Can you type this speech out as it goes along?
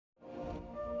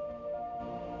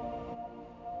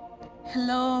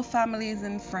Hello, families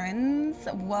and friends.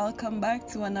 Welcome back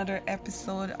to another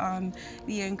episode on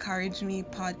the Encourage Me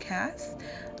podcast.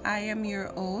 I am your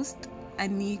host,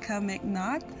 Anika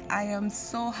McNaught. I am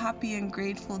so happy and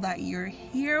grateful that you're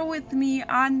here with me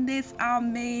on this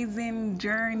amazing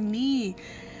journey.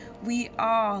 We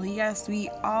all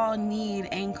need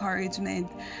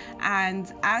encouragement.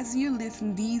 And as you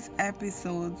listen these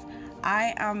episodes,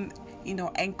 I am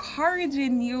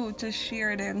encouraging you to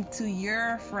share them to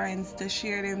your friends, to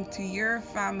share them to your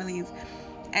families.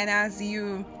 And as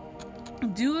you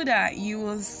do that, you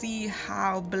will see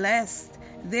how blessed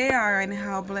they are and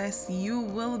how blessed you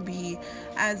will be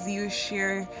as you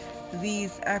share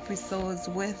these episodes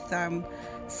with them.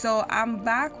 So I'm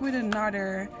back with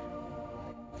another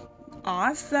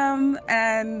awesome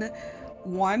and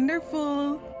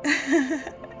wonderful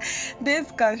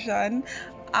discussion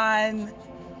on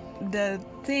the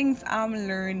things I'm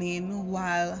learning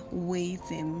while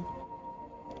waiting.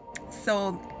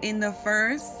 So, in the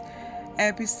first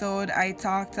episode, I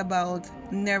talked about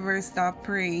never stop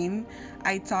praying.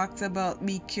 I talked about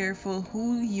be careful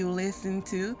who you listen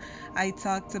to. I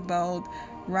talked about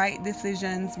right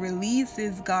decisions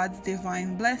releases God's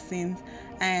divine blessings,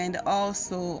 and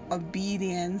also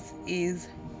obedience is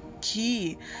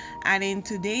key. And in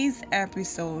today's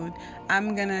episode,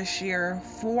 I'm gonna share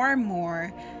four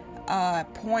more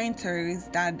pointers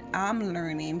that I'm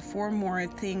learning, four more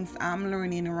things I'm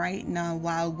learning right now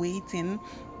while waiting.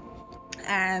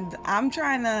 And I'm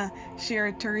trying to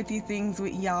share 30 things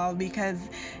with y'all because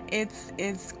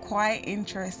it's quite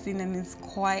interesting and it's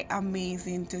quite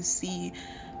amazing to see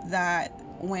that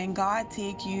when God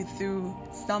take you through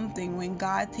something, when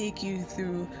God take you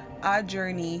through a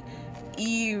journey,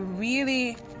 He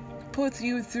really puts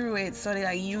you through it so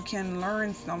that you can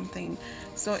learn something.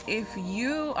 So if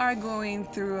you are going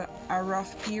through a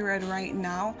rough period right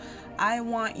now, I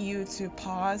want you to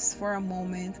pause for a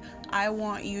moment. I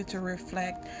want you to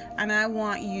reflect, and I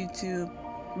want you to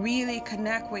really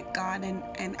connect with God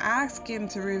and ask Him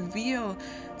to reveal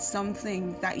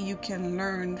something that you can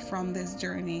learn from this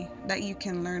journey, that you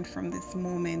can learn from this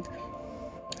moment.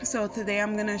 So today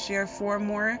I'm going to share four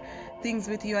more things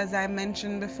with you as I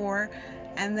mentioned before.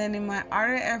 And then in my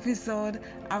other episode,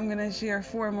 I'm going to share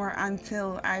four more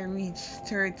until I reach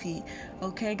 30.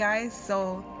 Okay, guys?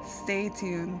 So stay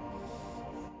tuned.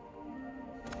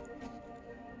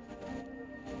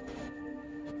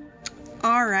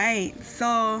 All right.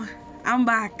 So I'm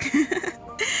back.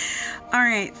 All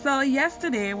right. So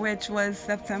yesterday, which was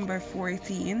September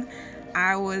 14,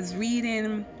 I was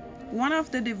reading one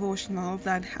of the devotionals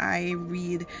that I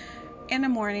read in the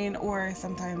morning or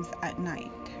sometimes at night,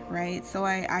 right? So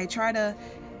I try to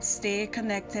stay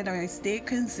connected or stay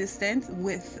consistent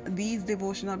with these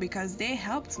devotional because they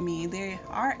helped me. They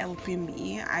are helping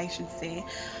me, I should say,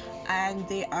 and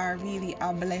they are really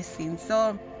a blessing.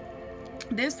 So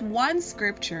this one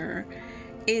scripture,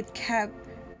 it kept,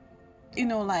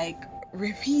 like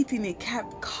repeating, it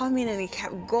kept coming and it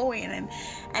kept going.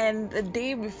 And the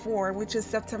day before, which is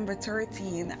September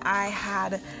 13, I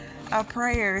had a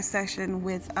prayer session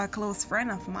with a close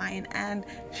friend of mine, and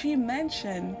she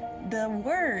mentioned the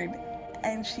word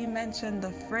and she mentioned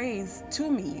the phrase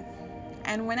to me.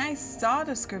 And when I saw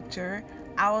the scripture,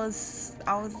 I was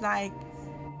like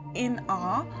in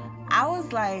awe. I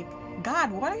was like,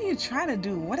 God, what are you trying to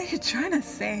do? What are you trying to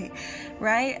say?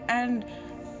 Right? And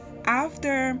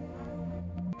after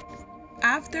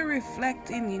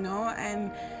reflecting,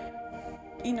 and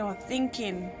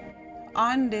thinking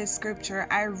on this scripture,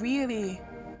 I really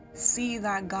see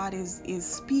that God is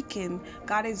speaking.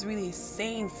 God is really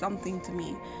saying something to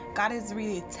me. God is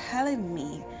really telling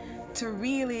me to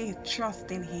really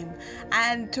trust in Him.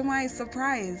 And to my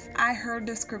surprise, I heard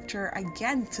the scripture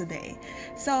again today.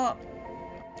 So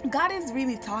God is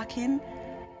really talking,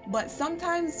 but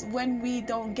sometimes when we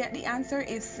don't get the answer,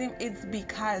 it's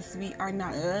because we are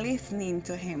not listening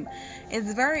to Him.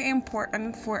 It's very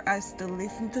important for us to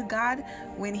listen to God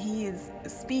when He is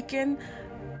speaking,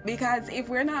 because if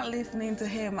we're not listening to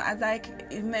Him, as I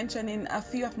mentioned in a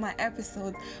few of my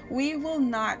episodes, we will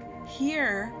not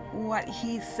hear what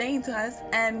He's saying to us,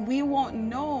 and we won't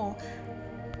know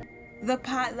the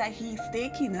path that He's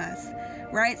taking us,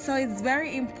 right? So it's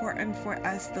very important for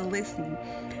us to listen.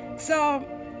 So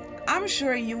I'm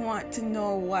sure you want to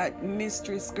know what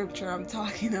mystery scripture I'm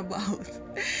talking about,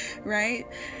 right?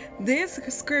 This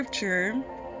scripture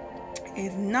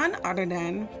is none other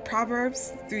than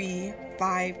Proverbs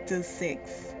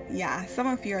 3:5-6. Yeah, some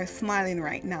of you are smiling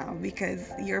right now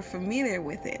because you're familiar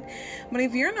with it. But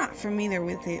if you're not familiar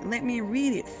with it, let me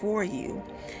read it for you.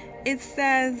 It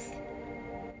says,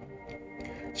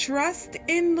 Trust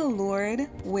in the Lord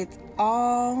with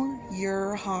all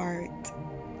your heart,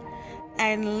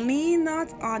 and lean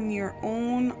not on your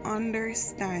own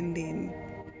understanding.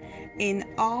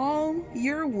 In all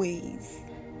your ways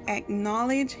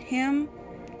acknowledge him,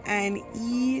 and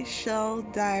he shall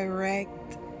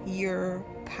direct your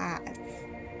paths.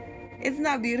 Isn't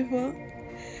that beautiful?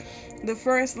 The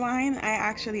first line I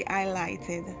actually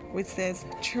highlighted, which says,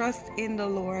 trust in the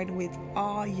Lord with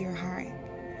all your heart.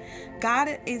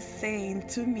 God is saying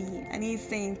to me, and he's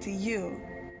saying to you,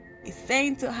 he's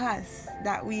saying to us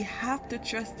that we have to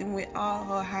trust him with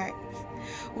all our hearts.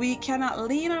 We cannot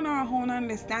lean on our own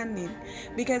understanding,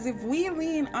 because if we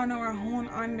lean on our own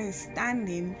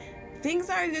understanding, things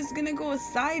are just gonna go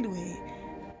sideways.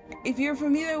 If you're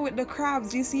familiar with the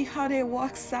crabs, you see how they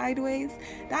walk sideways?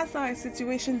 That's how our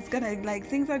situation's gonna, like,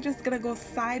 things are just gonna go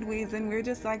sideways, and we're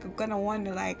just like gonna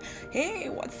wonder, like, hey,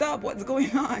 what's up? What's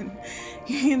going on?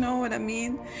 You know what I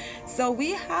mean? So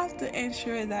we have to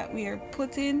ensure that we are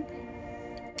putting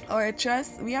our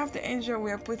trust, we have to ensure we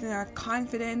are putting our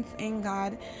confidence in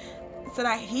God, so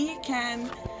that he can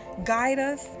guide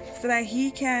us, so that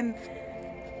he can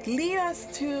lead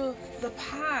us to the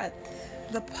path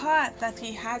that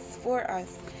he has for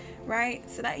us, right?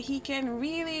 So that he can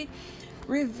really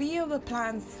reveal the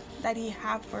plans that he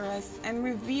has for us, and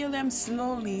reveal them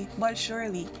slowly but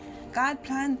surely. God's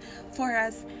plan for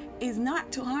us is not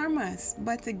to harm us,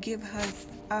 but to give us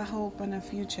a hope and a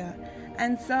future.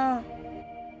 And so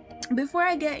before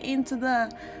I get into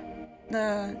the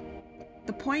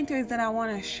pointers that I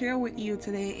want to share with you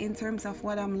today in terms of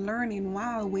what I'm learning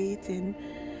while waiting,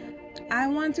 I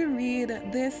want to read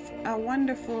this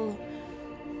wonderful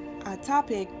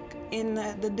topic in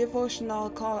the devotional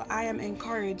called I Am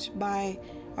Encouraged by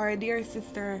our dear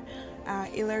sister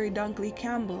Hilary Dunkley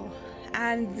Campbell.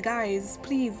 And guys,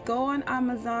 please go on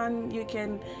Amazon. You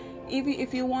can,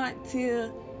 if you want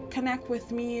to connect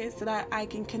with me so that I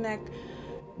can connect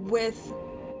with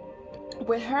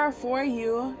her for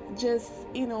you, just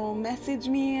message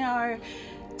me or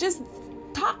just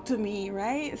talk to me,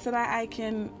 right? So that I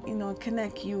can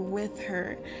connect you with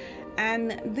her.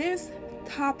 And this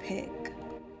topic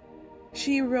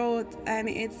she wrote, and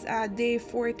it's day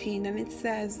 14, and it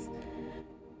says,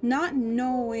 not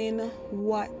knowing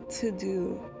what to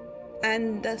do.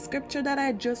 And the scripture that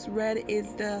I just read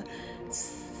is the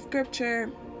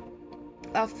scripture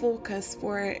of focus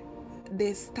for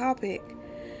this topic.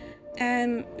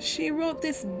 And she wrote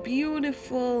this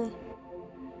beautiful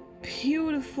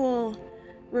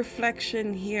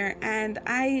reflection here, and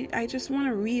I just want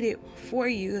to read it for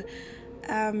you,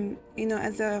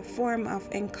 as a form of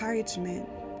encouragement.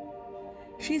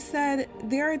 She said,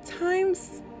 there are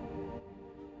times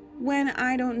when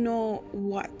I don't know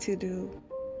what to do.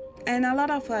 And a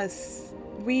lot of us,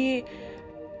 we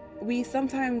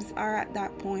sometimes are at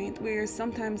that point. We're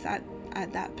sometimes at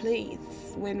that place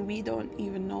when we don't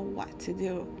even know what to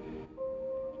do,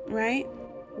 right?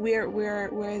 We're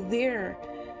there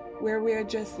where we're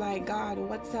just like, God,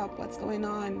 what's up? What's going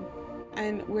on?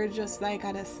 And we're just like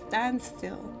at a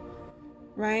standstill,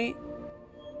 right?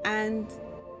 And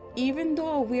even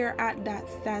though we're at that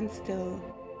standstill,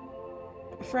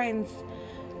 friends,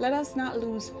 let us not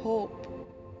lose hope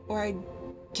or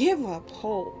give up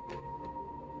hope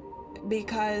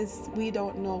because we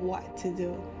don't know what to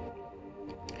do.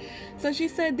 So she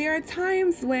said, there are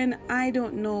times when I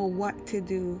don't know what to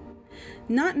do.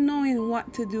 Not knowing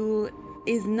what to do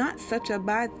is not such a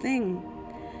bad thing.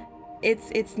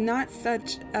 It's not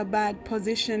such a bad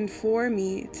position for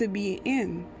me to be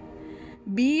in.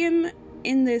 Being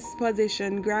in this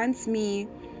position grants me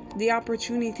the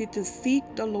opportunity to seek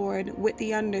the Lord with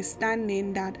the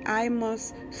understanding that I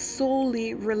must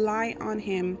solely rely on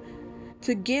him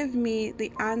to give me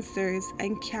the answers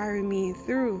and carry me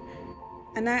through.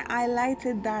 And I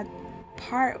highlighted that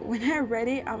part when I read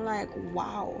it. I'm like,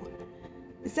 wow.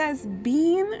 It says,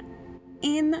 being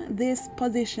in this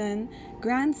position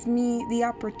grants me the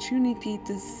opportunity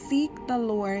to seek the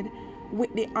Lord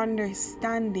with the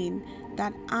understanding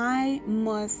that I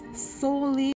must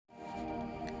solely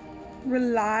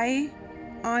rely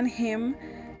on him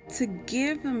to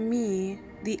give me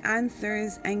the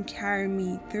answers and carry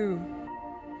me through.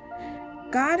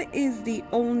 God is the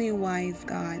only wise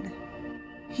God.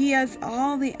 He has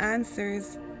all the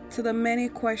answers to the many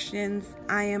questions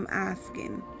I am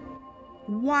asking.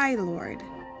 Why, Lord?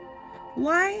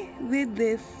 Why did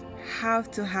this have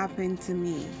to happen to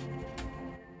me?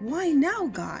 Why now,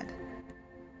 God?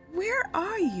 Where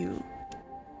are you?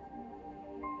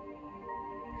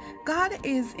 God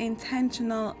is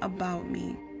intentional about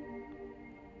me.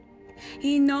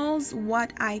 He knows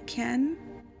what I can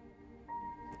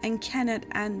and cannot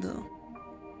handle.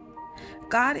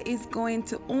 God is going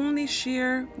to only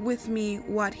share with me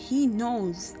what He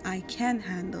knows I can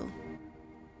handle.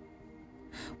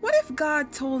 What if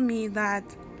God told me that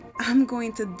I'm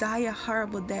going to die a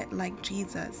horrible death like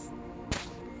Jesus?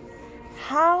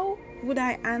 How would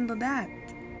I handle that?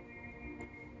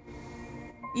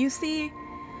 You see,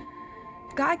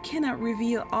 God cannot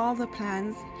reveal all the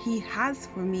plans He has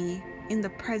for me in the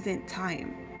present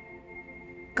time.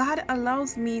 God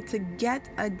allows me to get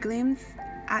a glimpse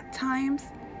at times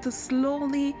to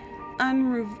slowly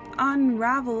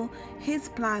unravel His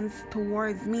plans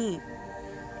towards me.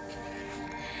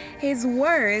 His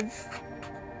words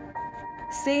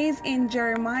says in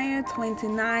Jeremiah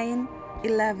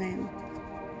 29:11,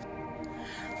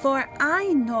 "For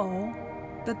I know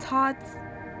the thoughts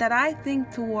that I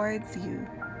think towards you,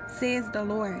 says the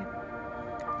Lord,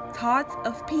 thoughts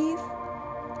of peace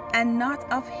and not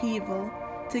of evil,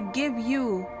 to give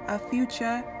you a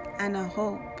future and a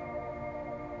hope."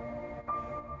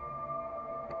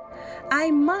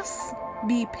 I must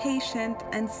be patient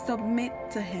and submit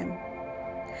to Him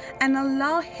and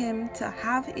allow Him to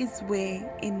have His way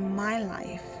in my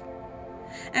life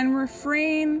and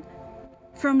refrain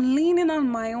from leaning on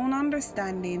my own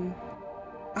understanding,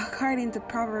 according to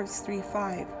Proverbs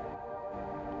 3:5.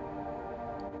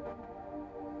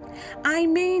 I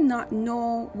may not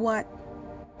know what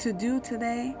to do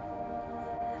today,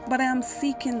 but I am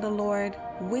seeking the Lord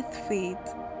with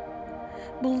faith,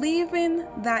 believing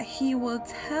that He will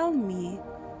tell me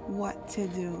what to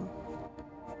do.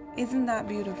 Isn't that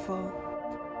beautiful?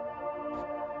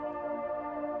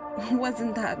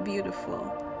 Wasn't that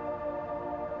beautiful?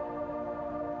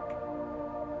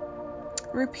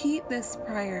 Repeat this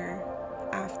prayer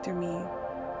after me.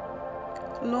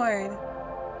 Lord,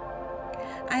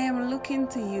 I am looking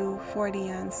to you for the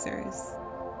answers,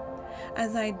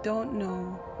 as I don't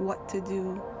know what to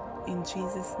do. In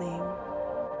Jesus' name,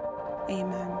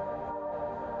 amen.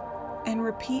 And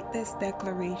repeat this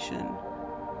declaration.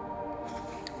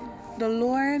 The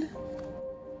Lord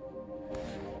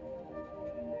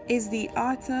is the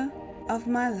author of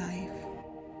my life.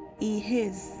 He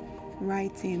is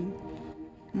writing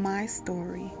my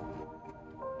story.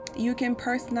 You can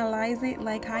personalize it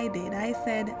like I did. I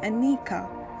said, Anika,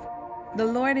 the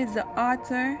Lord is the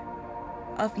author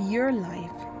of your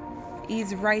life.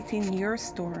 He's writing your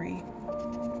story.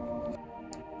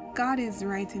 God is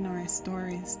writing our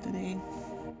stories today.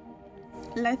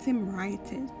 Let Him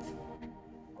write it.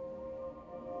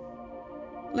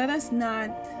 Let us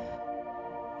not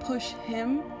push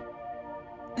Him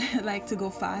like to go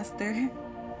faster,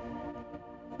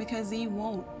 because He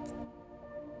won't.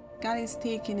 God is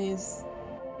taking His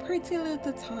pretty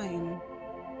little time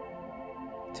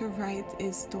to write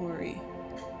His story,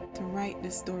 to write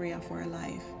the story of our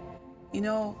life. You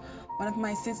know, one of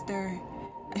my sister,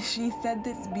 she said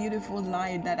this beautiful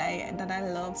line that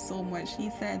I love so much. She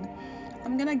said,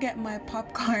 "I'm gonna get my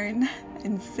popcorn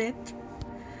and sit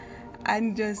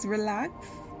and just relax,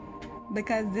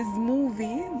 because this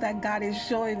movie that God is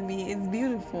showing me is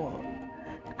beautiful.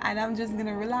 And I'm just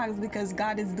gonna relax because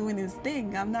God is doing His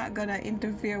thing. I'm not gonna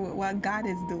interfere with what God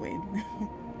is doing."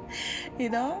 You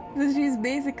know? So she's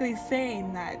basically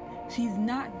saying that she's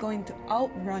not going to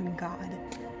outrun God.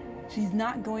 She's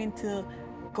not going to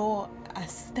go a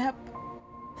step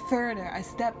further, a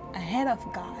step ahead of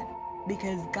God,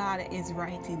 because God is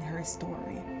writing her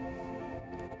story.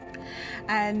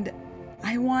 And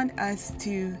I want us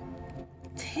to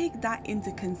take that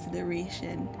into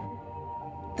consideration,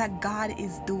 that God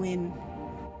is doing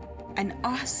an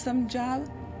awesome job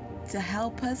to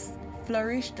help us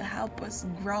flourish, to help us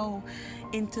grow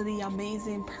into the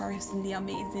amazing person, the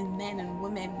amazing men and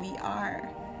women we are.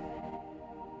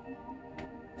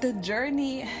 The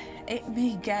journey, it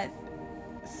may get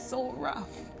so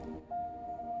rough.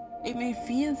 It may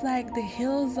feel like the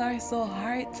hills are so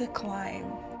hard to climb.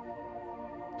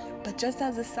 But just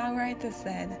as the songwriter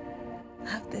said,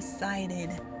 I've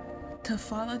decided to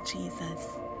follow Jesus,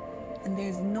 and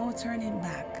there's no turning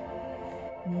back.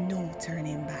 No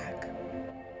turning back.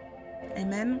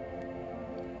 Amen.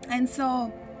 And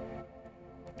so,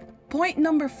 point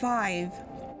number 5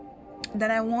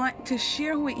 that I want to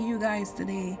share with you guys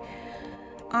today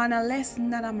on a lesson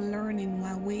that I'm learning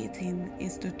while waiting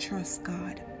is to trust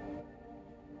God.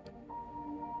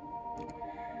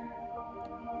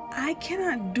 I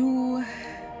cannot do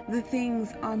the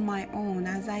things on my own,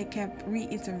 as I kept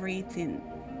reiterating.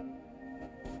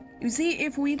 You see,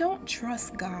 if we don't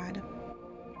trust God,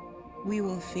 we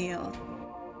will fail.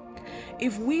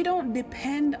 If we don't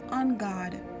depend on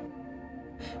God,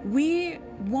 we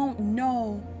won't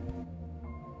know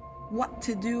what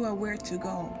to do or where to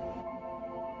go.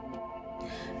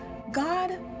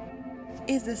 God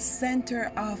is the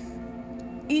center of,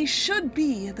 He should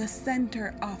be the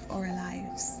center of our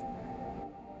lives.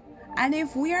 And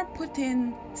if we are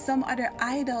putting some other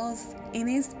idols in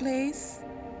His place,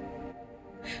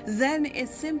 then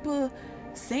it's simple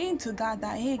saying to God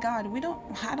that, hey God,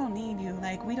 I don't need you.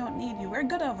 Like, we don't need you. We're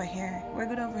good over here. We're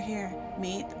good over here,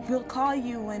 mate. We'll call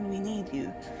you when we need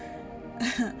you.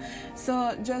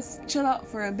 So just chill out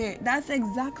for a bit. That's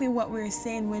exactly what we're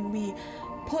saying when we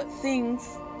put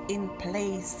things in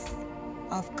place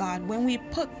of God. When we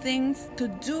put things to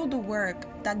do the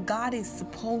work that God is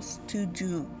supposed to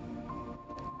do.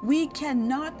 We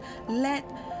cannot let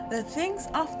the things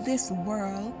of this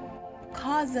world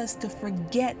cause us to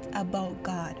forget about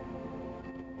God.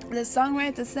 The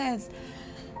songwriter says,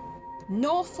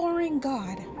 no foreign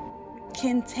God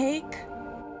can take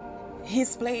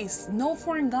His place. No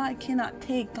foreign God cannot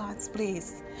take God's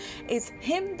place. It's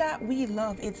Him that we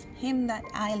love. It's Him that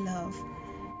I love.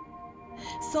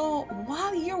 So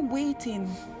while you're waiting,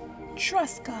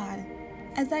 trust God.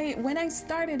 When I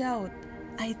started out,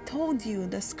 I told you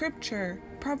the scripture,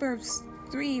 Proverbs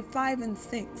 3, 5, and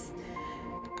 6.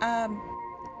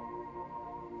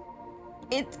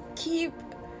 It keep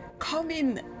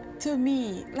coming to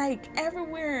me, like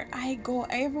everywhere I go,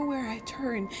 everywhere I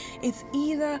turn, it's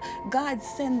either God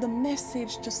send the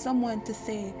message to someone to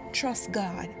say, trust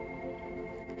God.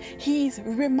 He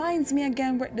reminds me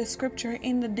again with the scripture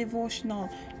in the devotional,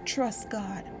 trust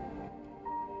God.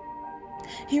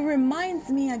 He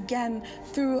reminds me again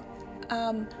through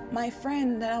my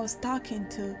friend that I was talking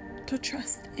to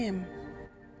trust Him.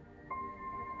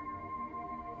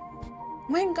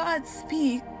 When God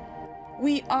speaks,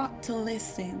 we ought to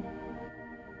listen.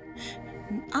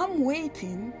 I'm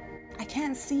waiting. I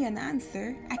can't see an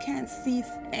answer. I can't see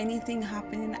anything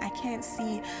happening. I can't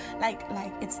see, like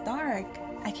it's dark.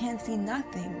 I can't see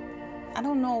nothing. I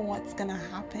don't know what's gonna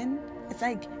happen. It's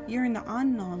like you're in the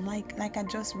unknown, like I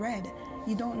just read.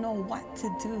 You don't know what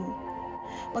to do.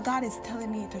 But God is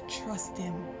telling me to trust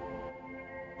Him.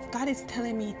 God is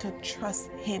telling me to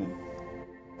trust Him.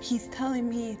 He's telling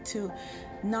me to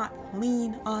not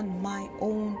lean on my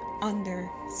own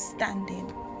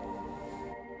understanding.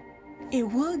 It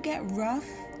will get rough.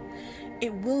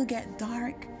 It will get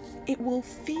dark. It will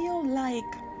feel like,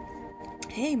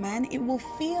 hey man, it will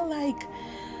feel like,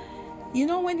 you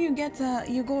know, when you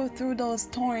go through those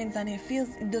thorns and it feels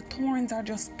the thorns are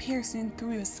just piercing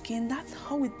through your skin. That's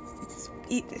how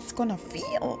it's gonna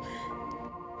feel.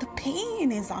 The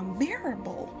pain is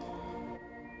unbearable.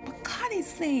 But God is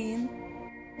saying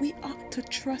we ought to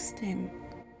trust Him.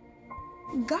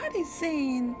 God is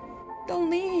saying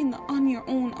don't lean on your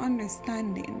own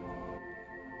understanding.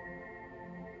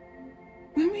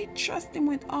 When we trust Him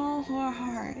with all our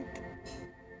heart.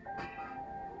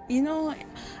 You know,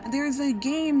 there's a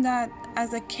game that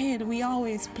as a kid we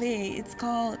always play. It's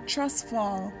called Trust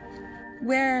Fall,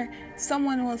 where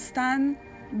someone will stand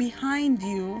behind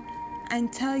you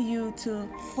and tell you to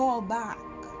fall back.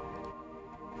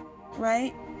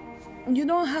 Right? You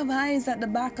don't have eyes at the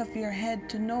back of your head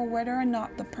to know whether or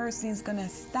not the person is going to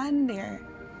stand there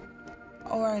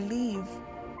or leave.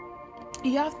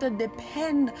 You have to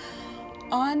depend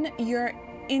on your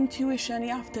intuition. You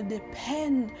have to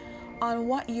depend on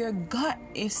what your gut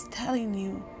is telling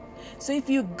you. So if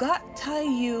your gut tell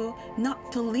you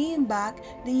not to lean back,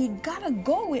 then you gotta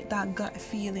go with that gut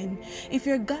feeling. If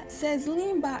your gut says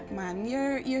lean back, man,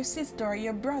 your sister or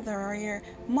your brother or your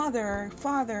mother or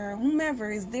father or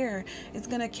whomever is there is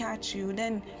gonna catch you,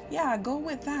 then yeah, go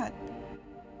with that.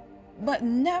 But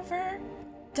never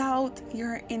doubt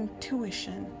your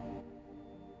intuition.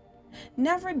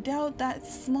 Never doubt that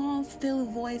small, still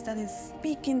voice that is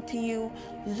speaking to you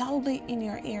loudly in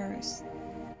your ears.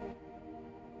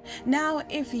 Now,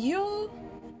 if you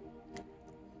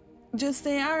just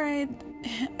say, all right,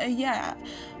 yeah,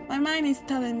 my mind is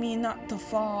telling me not to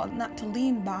fall, not to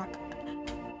lean back.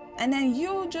 And then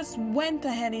you just went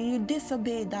ahead and you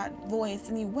disobeyed that voice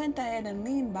and you went ahead and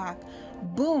leaned back.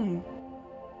 Boom.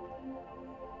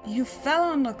 You fell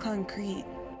on the concrete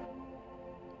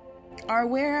or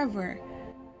wherever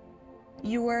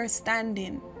you were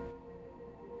standing.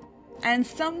 And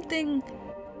something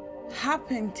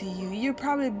happened to you. You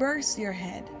probably burst your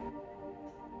head.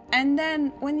 And then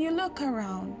when you look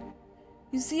around,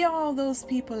 you see all those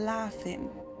people laughing.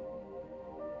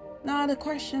 Now the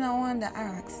question I want to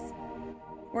ask,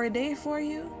 were they for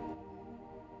you?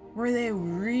 Were they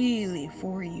really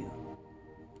for you?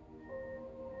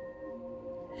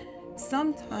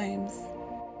 Sometimes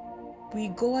we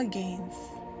go against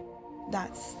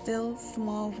that still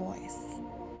small voice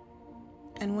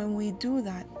And when we do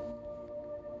that,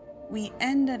 we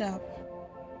ended up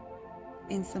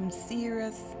in some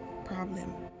serious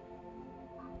problem.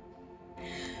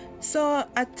 So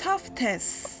a tough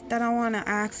test that I want to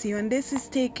ask you, and this is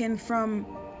taken from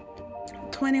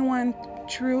 21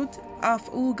 Truth of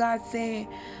Who God Say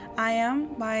I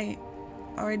Am by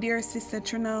our dear sister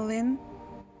Trina Lynn.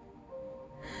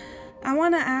 I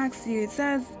want to ask you, it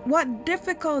says, what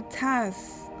difficult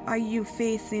tasks are you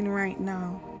facing right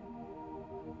now?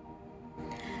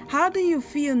 How do you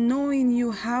feel knowing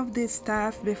you have this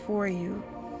task before you?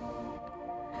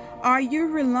 Are you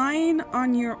relying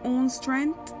on your own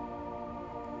strength?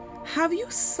 Have you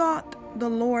sought the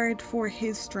Lord for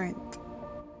His strength?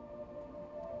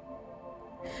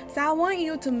 So I want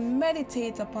you to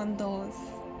meditate upon those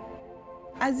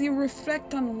as you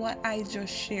reflect on what I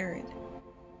just shared.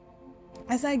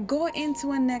 As I go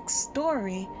into a next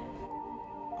story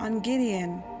on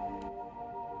Gideon,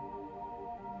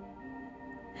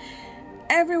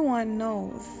 everyone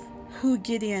knows who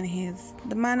Gideon is,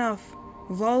 the man of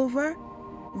valor,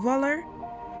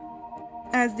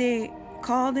 as they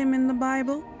called him in the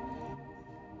Bible,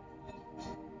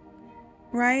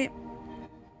 right?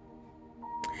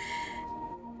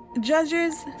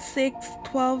 Judges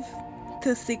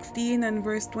 6:12-16 and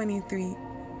verse 23.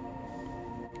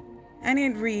 And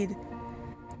it read,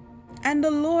 and the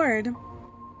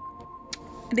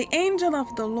angel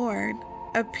of the Lord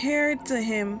appeared to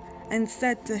him and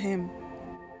said to him,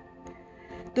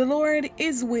 the Lord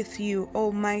is with you,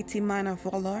 O mighty man of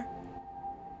valor.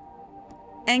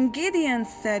 And Gideon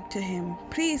said to him,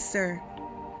 please, sir,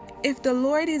 if the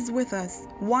Lord is with us,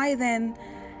 why then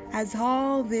has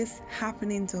all this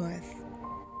happening to us?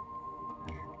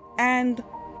 And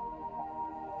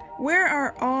where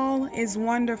are all his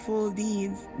wonderful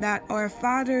deeds that our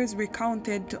fathers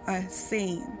recounted to us,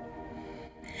 saying,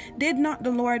 did not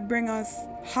the Lord bring us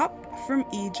up from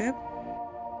Egypt?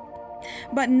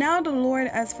 But now the Lord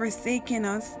has forsaken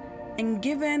us and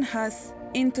given us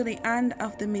into the hand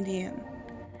of the Midian.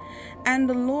 And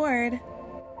the Lord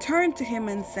turned to him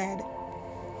and said,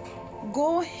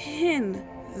 go in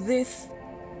this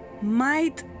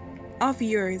might of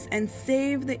yours and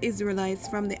save the Israelites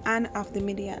from the hand of the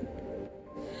Midian.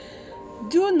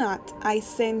 Do not I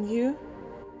send you?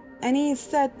 And he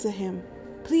said to him,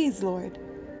 please, Lord,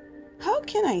 how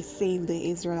can I save the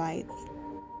Israelites?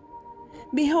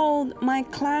 Behold, my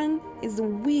clan is the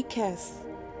weakest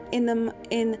in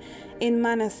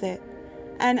Manasseh,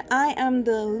 and I am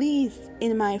the least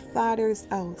in my father's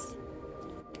house.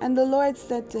 And the Lord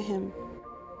said to him,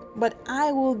 but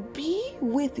I will be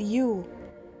with you,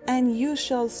 and you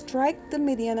shall strike the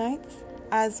Midianites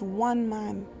as one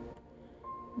man.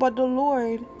 But the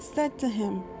Lord said to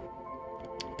him,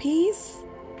 peace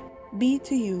be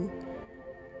to you.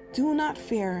 Do not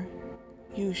fear,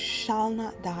 you shall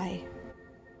not die.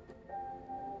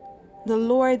 The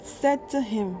Lord said to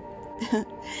him,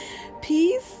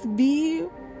 peace be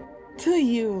to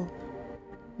you.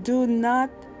 Do not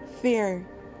fear,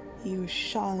 you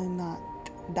shall not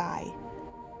die.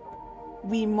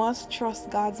 We must trust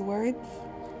God's words.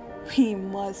 We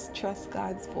must trust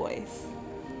God's voice.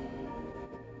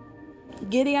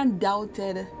 Gideon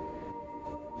doubted.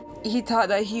 He thought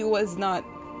that he was not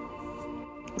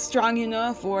strong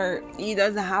enough, or he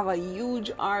doesn't have a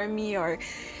huge army, or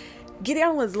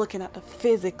Gideon was looking at the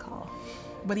physical,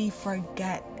 but he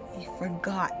forgot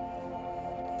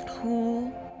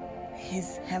who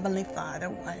his heavenly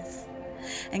Father was.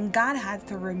 And God had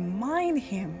to remind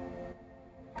him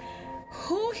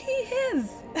who he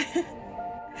is.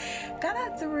 God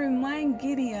had to remind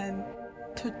Gideon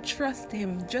to trust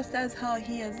him, just as how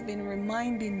he has been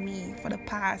reminding me for the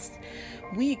past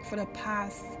week, for the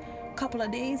past couple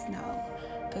of days now,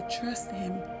 to trust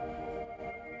him.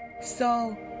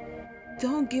 So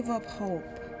don't give up hope.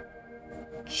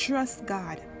 Trust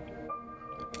God,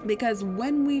 because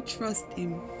when we trust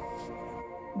him,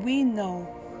 we know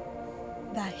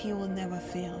that he will never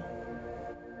fail.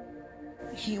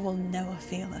 He will never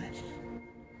fail us.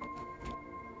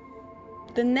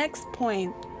 The next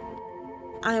point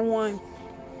I want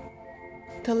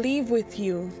to leave with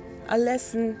you, a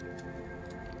lesson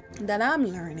that I'm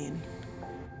learning,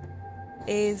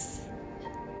 is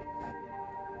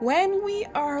when we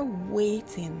are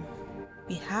waiting,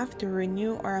 we have to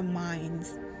renew our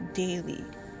minds daily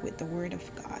with the Word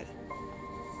of God.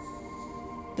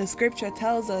 The scripture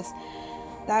tells us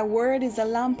that word is a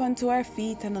lamp unto our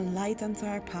feet and a light unto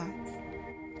our paths.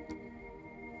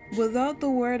 Without the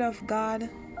Word of God,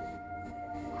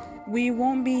 we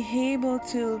won't be able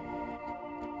to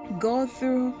go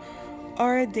through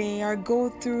our day or go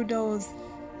through those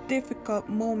difficult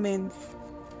moments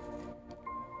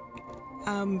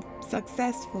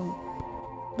successful.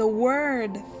 The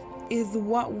word is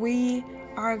what we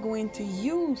are going to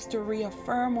use to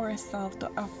reaffirm ourselves, to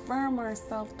affirm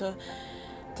ourselves,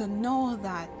 to know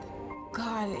that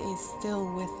God is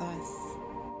still with us.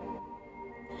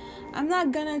 I'm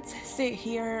not gonna sit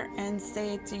here and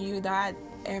say to you that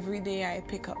every day I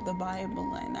pick up the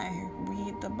Bible and I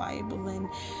read the Bible and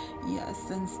yes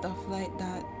and stuff like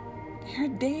that. There are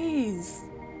days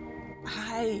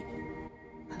I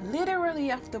literally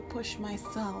have to push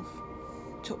myself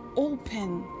to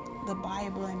open the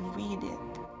Bible and read it.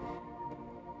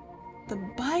 The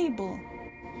Bible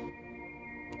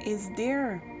is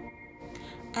there,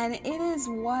 and it is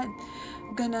what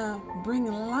gonna bring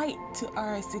light to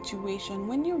our situation.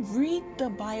 When you read the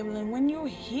Bible and when you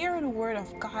hear the word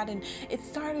of God and it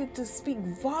started to speak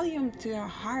volume to your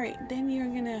heart, then you're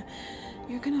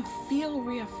gonna feel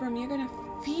reaffirmed, you're gonna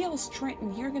feel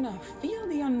strengthened, you're gonna feel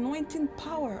the anointing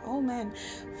power, oh man,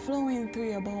 flowing through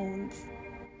your bones,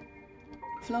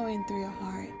 flowing through your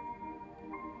heart.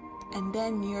 And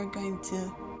then you're going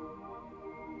to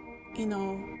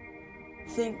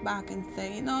think back and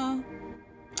say,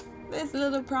 this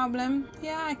little problem,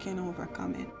 yeah, I can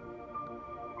overcome it.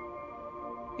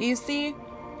 You see,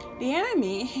 the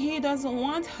enemy, he doesn't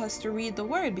want us to read the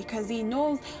word because he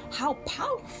knows how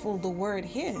powerful the word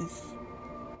is.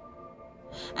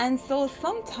 And so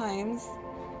sometimes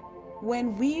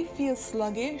when we feel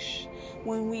sluggish,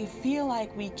 when we feel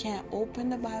like we can't open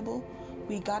the Bible,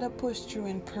 we gotta push through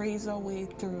and praise our way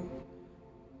through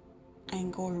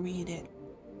and go read it.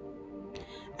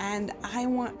 And I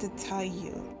want to tell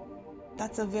you,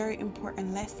 that's a very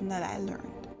important lesson that I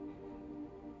learned.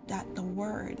 That the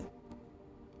word,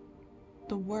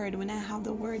 when I have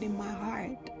the word in my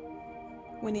heart,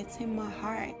 when it's in my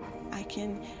heart, I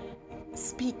can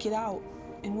speak it out.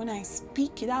 And when I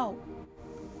speak it out,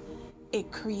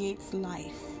 it creates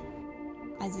life.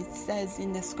 As it says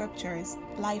in the scriptures,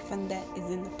 life and death is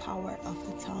in the power of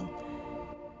the tongue.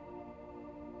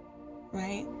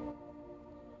 Right?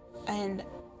 And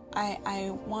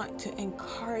I want to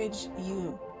encourage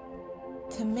you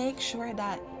to make sure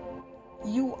that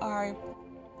you are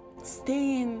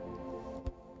staying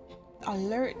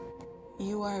alert,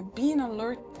 you are being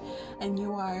alert, and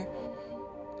you are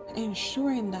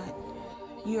ensuring that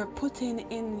you're putting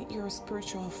in your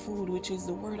spiritual food, which is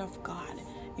the word of God,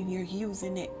 and you're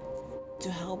using it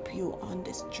to help you on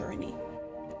this journey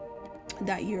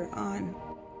that you're on.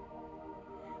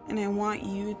 And I want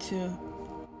you to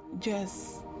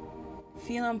just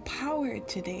feel empowered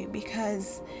today,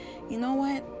 because you know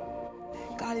what?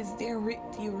 God is there with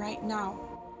you right now.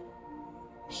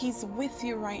 He's with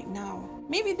you right now.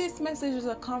 Maybe this message is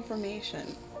a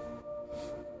confirmation.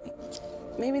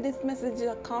 Maybe this message is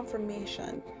a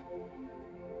confirmation.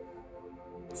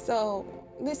 So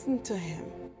listen to him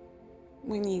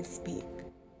when you speak.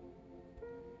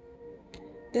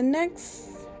 The next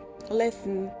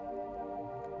lesson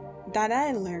that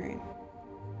I learned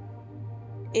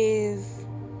is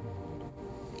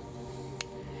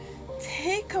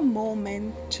take a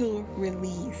moment to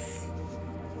release.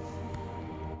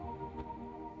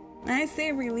 When I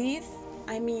say release,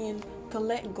 I mean to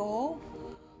let go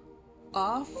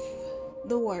of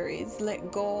the worries,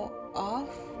 let go of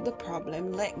the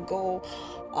problem, let go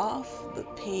of the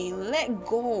pain, let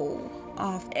go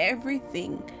of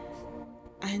everything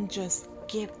and just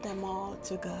give them all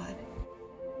to God.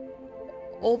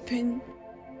 Open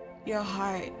your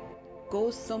heart,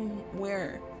 go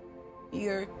somewhere,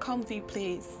 your comfy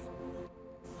place,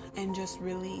 and just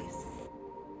release.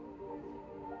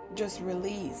 Just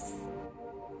release.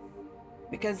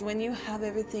 Because when you have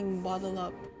everything bottled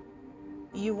up,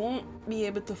 you won't be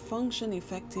able to function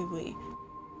effectively.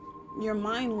 Your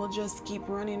mind will just keep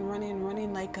running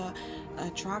like a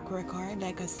track record,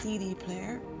 like a CD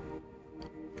player.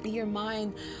 Your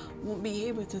mind won't be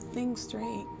able to think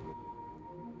straight.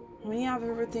 When you have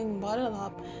everything bottled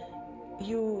up,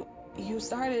 you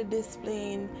started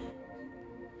displaying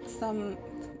some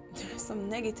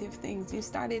negative things. You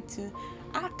started to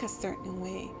act a certain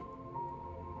way.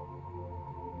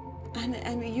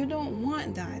 And you don't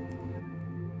want that.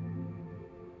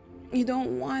 You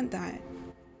don't want that.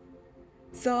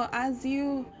 So as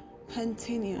you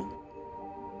continue,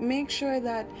 make sure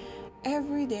that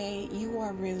every day you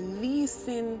are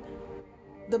releasing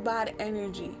the bad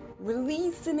energy,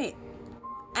 releasing it,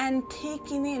 and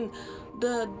taking in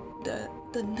the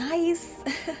nice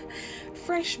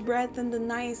fresh breath and the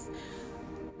nice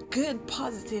good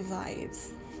positive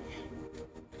vibes.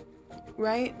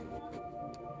 Right?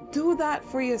 Do that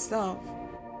for yourself.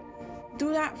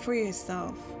 Do that for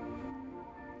yourself.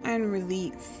 And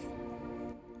release.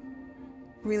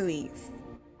 Release.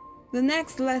 The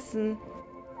next lesson,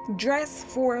 dress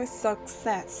for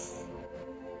success.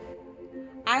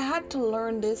 I had to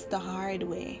learn this the hard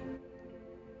way.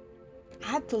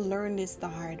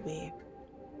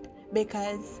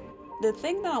 Because the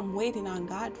thing that I'm waiting on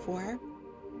God for,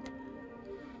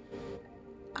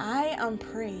 I am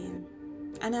praying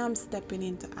and I'm stepping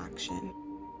into action.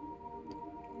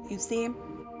 You see,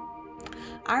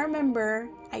 I remember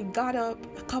I got up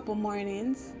a couple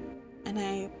mornings and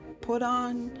I put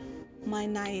on my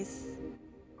nice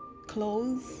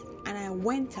clothes and I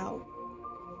went out.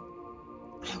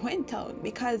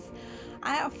 Because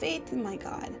I have faith in my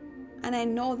God, and I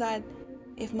know that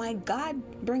if my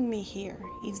God bring me here,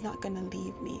 he's not gonna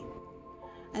leave me.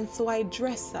 And so I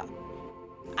dress up.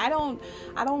 I don't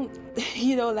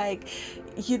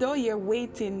you're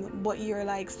waiting, but you're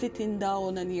like sitting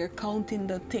down and you're counting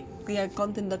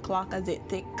the clock as it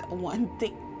tick 1,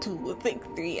 tick 2, tick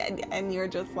 3, and you're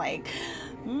just like,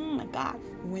 my God,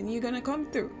 when you gonna come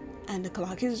through? And the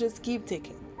clock is just keep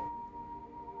ticking.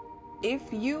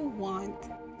 If you want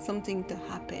something to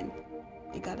happen,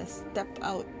 you gotta step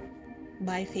out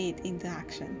by faith into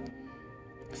action.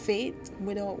 Faith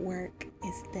without work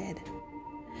is dead.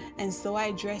 And so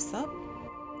I dress up.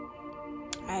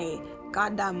 I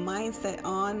got that mindset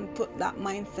on, put that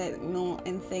mindset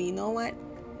and say, you know what?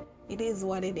 It is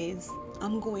what it is.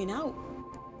 I'm going out.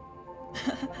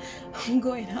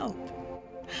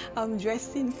 I'm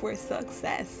dressing for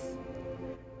success.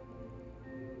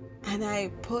 And I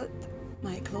put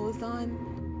my clothes on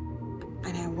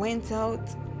and I went out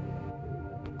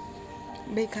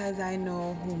because I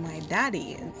know who my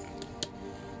daddy is,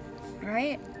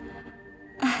 right?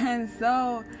 And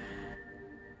so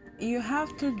you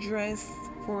have to dress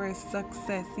for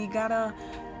success. You gotta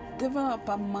develop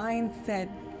a mindset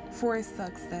for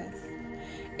success.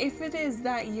 If it is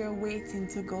that you're waiting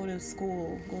to go to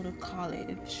school, go to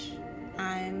college,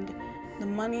 and the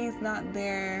money is not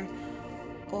there,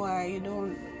 or you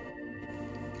don't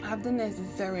have the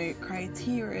necessary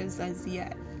criteria as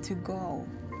yet to go,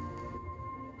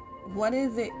 what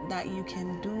is it that you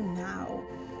can do now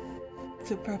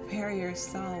to prepare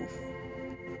yourself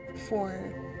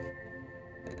for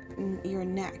your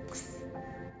next?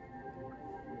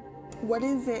 What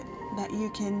is it that you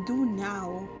can do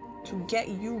now to get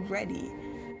you ready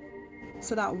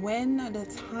so that when the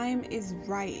time is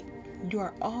right,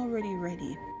 you're already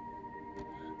ready?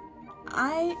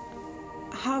 I've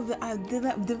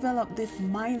developed this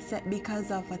mindset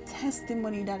because of a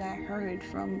testimony that I heard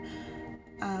from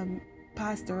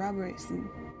Pastor Robertson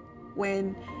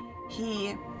when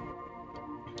he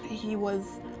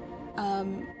was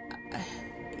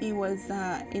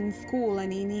in school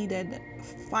and he needed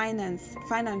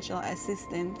financial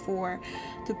assistance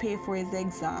to pay for his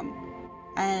exam,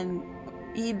 and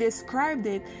he described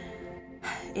it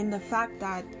in the fact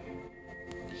that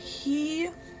he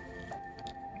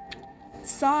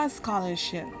saw a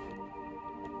scholarship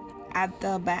at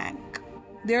the bank.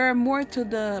 There are more to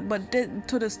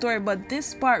the story, but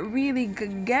this part really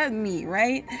got me,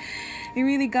 right? It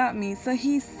really got me. So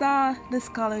he saw the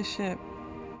scholarship.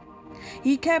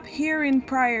 He kept hearing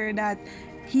prior that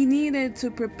he needed to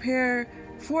prepare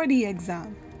for the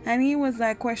exam. And he was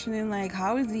like questioning, like,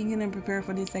 how is he going to prepare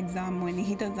for this exam when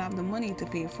he doesn't have the money to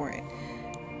pay for it?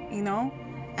 You know?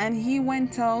 And he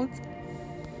went out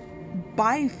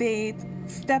by faith,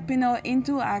 stepping out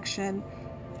into action.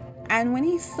 And when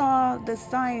he saw the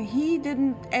sign, he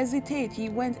didn't hesitate. He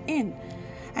went in.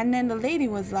 And then the lady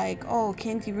was like, oh,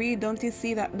 can't you read? Don't you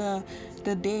see that the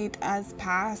date has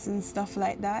passed and stuff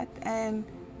like that? And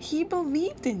he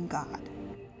believed in God.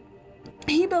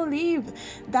 He believed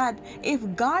that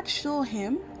if God show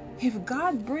him, if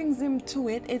God brings him to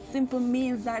it, it simply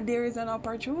means that there is an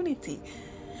opportunity.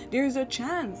 There is a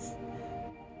chance.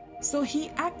 So he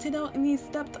acted out and he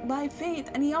stepped by faith.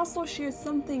 And he also shared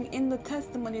something in the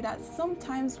testimony that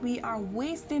sometimes we are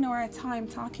wasting our time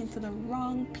talking to the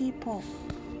wrong people.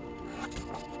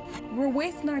 We're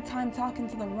wasting our time talking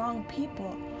to the wrong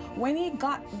people. When he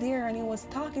got there and he was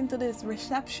talking to this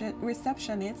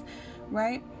receptionist,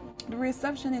 right? The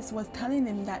receptionist was telling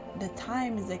him that the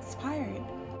time is expired.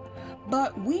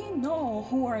 But we know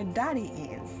who our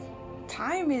daddy is.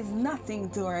 Time is nothing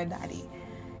to our daddy.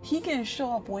 He can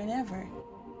show up whenever.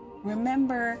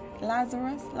 Remember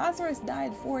Lazarus? Lazarus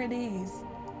died 4 days.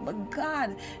 But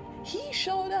God, he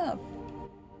showed up.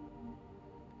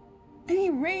 And he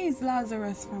raised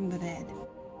Lazarus from the dead.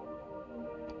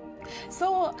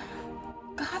 So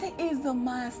God is the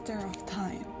master of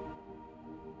time.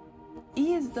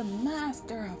 He is the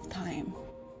master of time.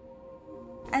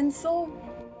 And so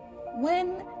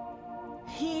when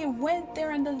he went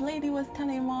there and the lady was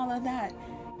telling him all of that,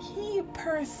 he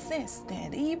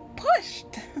persisted, he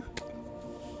pushed.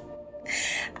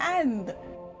 And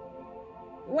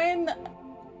when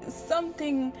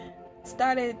something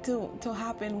started to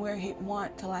happen where he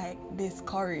want to like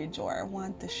discourage or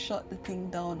want to shut the thing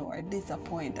down or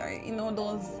disappoint or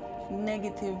those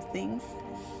negative things,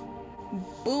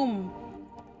 boom,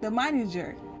 the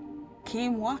manager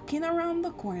came walking around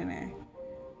the corner,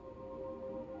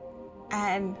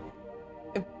 and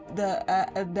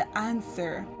the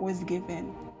answer was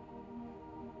given.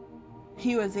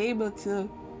 He was able to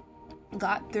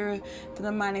got through to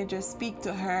the manager, speak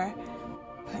to her,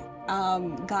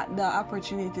 got the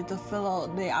opportunity to fill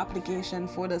out the application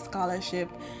for the scholarship,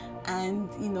 and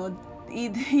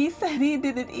he said he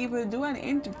didn't even do an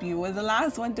interview. Was the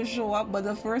last one to show up, but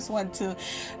the first one to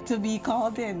be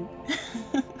called in.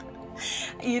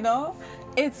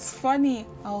 It's funny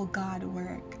how God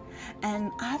works.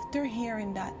 And after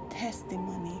hearing that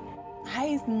testimony,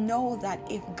 I know that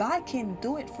if God can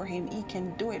do it for him, he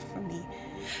can do it for me.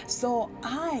 So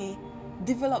I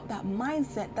developed that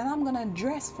mindset that I'm gonna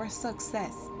dress for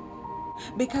success,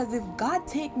 because if God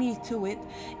take me to it,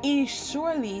 he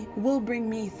surely will bring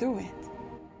me through it,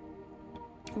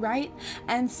 right?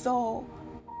 And so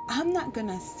I'm not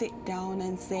gonna sit down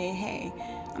and say, hey,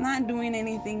 I'm not doing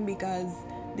anything because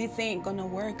this ain't gonna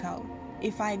work out.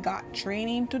 If I got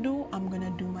training to do, I'm gonna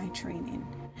do my training.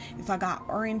 If I got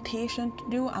orientation to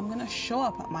do, I'm gonna show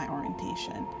up at my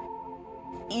orientation.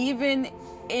 Even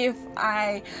if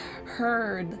I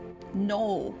heard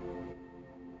no,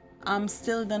 I'm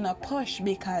still gonna push,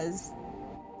 because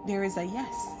there is a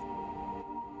yes.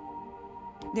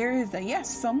 There is a yes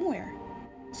somewhere.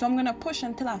 So I'm gonna push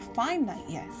until I find that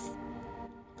yes.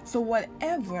 So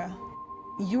whatever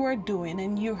you're doing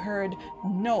and you heard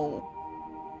no,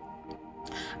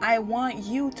 I want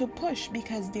you to push,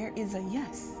 because there is a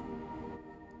yes.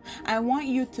 I want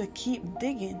you to keep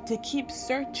digging, to keep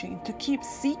searching, to keep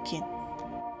seeking,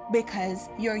 because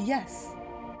your yes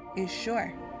is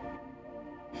sure.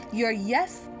 Your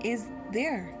yes is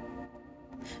there.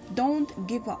 Don't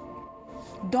give up.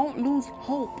 Don't lose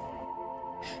hope.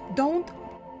 Don't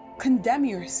condemn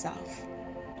yourself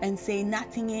and say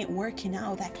nothing ain't working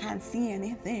out, I can't see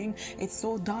anything, it's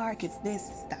so dark, it's this,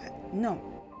 it's that. No.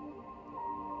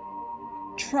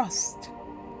 Trust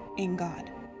in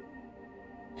God.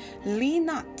 Lean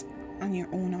not on your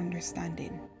own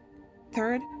understanding.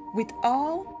 Third, with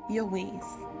all your ways.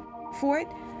 Fourth,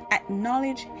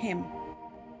 acknowledge him.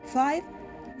 5,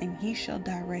 and he shall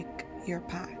direct your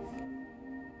path.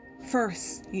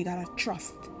 First, you gotta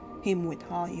trust him with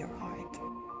all your heart.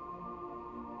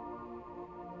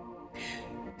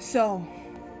 So,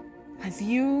 as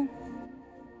you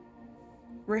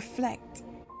reflect,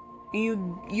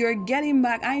 you're getting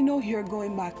back, I know you're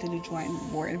going back to the drawing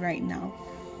board right now.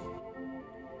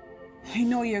 I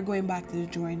know you're going back to the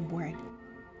drawing board.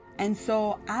 And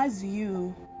so as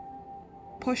you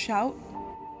push out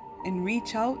and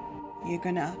reach out, you're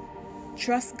gonna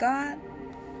trust God.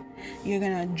 You're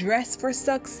gonna dress for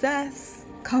success.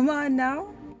 Come on now.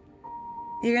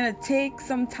 You're gonna take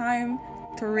some time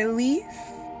to release,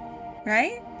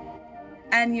 right?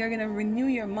 And you're gonna renew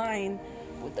your mind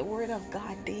with the word of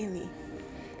God daily.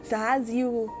 So as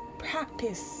you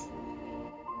practice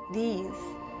these,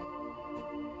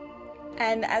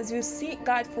 and as you seek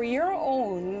God for your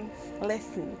own,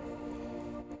 listen,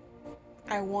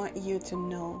 I want you to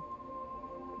know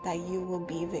that you will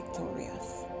be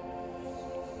victorious.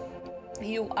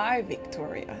 You are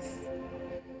victorious.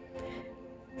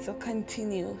 So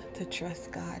continue to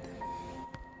trust God.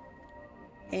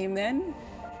 Amen.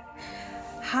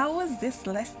 How was this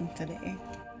lesson today?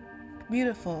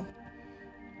 Beautiful,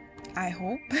 I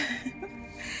hope.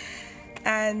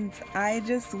 And I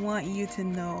just want you to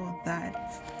know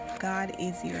that God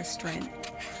is your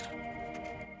strength.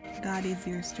 God is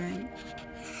your strength.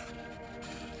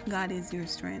 God is your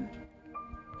strength.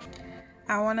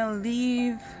 I want to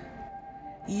leave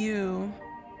you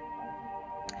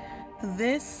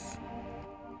this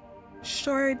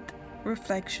short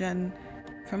reflection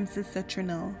from Sister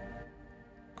Trinell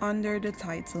under the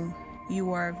title,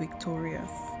 You Are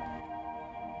Victorious.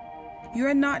 You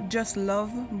are not just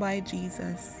loved by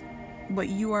Jesus, but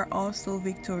you are also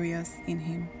victorious in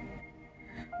him.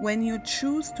 When you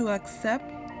choose to accept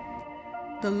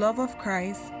the love of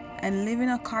Christ and living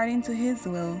according to his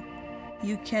will,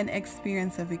 you can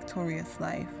experience a victorious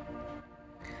life.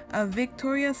 A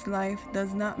victorious life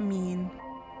does not mean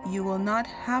you will not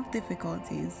have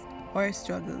difficulties or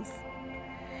struggles.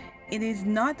 It is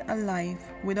not a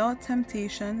life without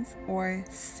temptations or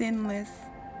sinless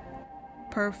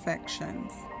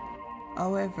perfections.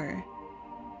 However,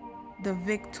 The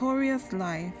victorious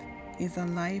life is a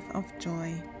life of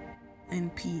joy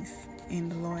and peace in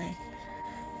the Lord.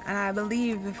 And I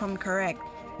believe, if I'm correct,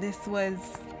 this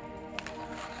was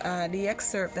the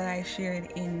excerpt that I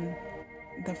shared in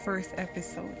the first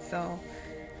episode. So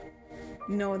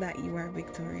know that you are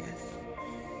victorious.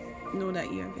 Know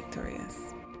that you are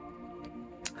victorious.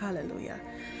 Hallelujah.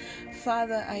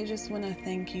 Father, I just want to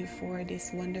thank you for this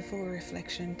wonderful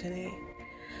reflection today.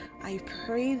 I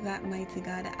pray that, mighty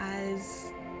God,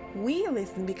 as we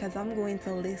listen, because I'm going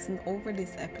to listen over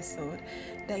this episode,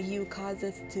 that you cause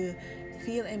us to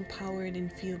feel empowered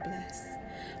and feel blessed.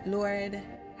 Lord,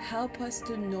 help us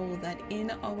to know that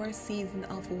in our season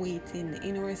of waiting,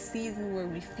 in our season where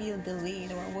we feel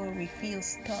delayed or where we feel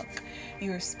stuck,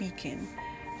 you're speaking.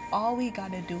 All we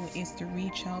got to do is to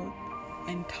reach out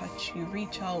and touch you,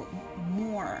 reach out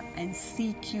more and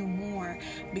seek you more,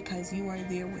 because you are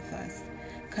there with us.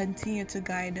 Continue to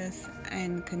guide us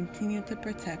and continue to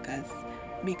protect us,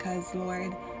 because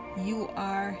Lord, you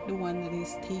are the one that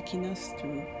is taking us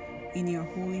through. In your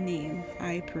holy name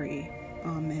I pray.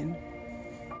 Amen.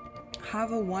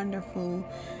 Have a wonderful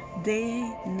day,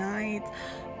 night,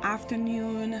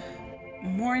 afternoon,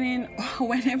 morning, or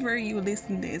whenever you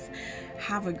listen to this.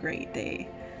 Have a great day.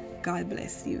 God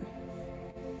bless you.